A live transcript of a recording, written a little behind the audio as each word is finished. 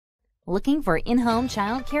Looking for in-home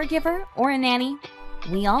child caregiver or a nanny?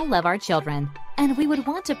 We all love our children, and we would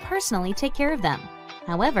want to personally take care of them.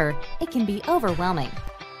 However, it can be overwhelming.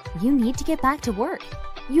 You need to get back to work.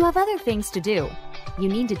 You have other things to do. You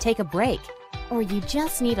need to take a break. Or you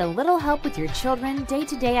just need a little help with your children's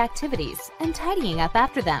day-to-day activities and tidying up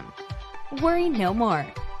after them. Worry no more.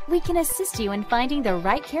 We can assist you in finding the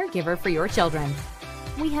right caregiver for your children.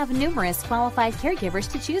 We have numerous qualified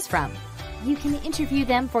caregivers to choose from. You can interview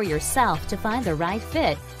them for yourself to find the right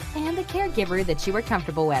fit and the caregiver that you are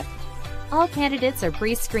comfortable with. All candidates are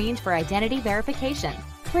pre-screened for identity verification,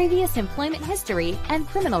 previous employment history, and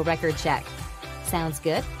criminal record check. Sounds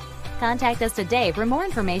good? Contact us today for more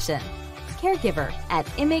information.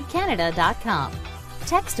 Caregiver@imigcanada.com.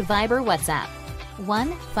 Text Viber Whatsapp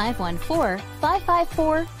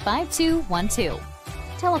 1-514-554-5212.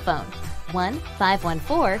 Telephone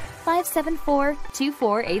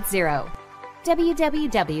 1-514-574-2480.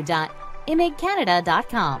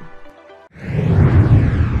 www.imigcanada.com.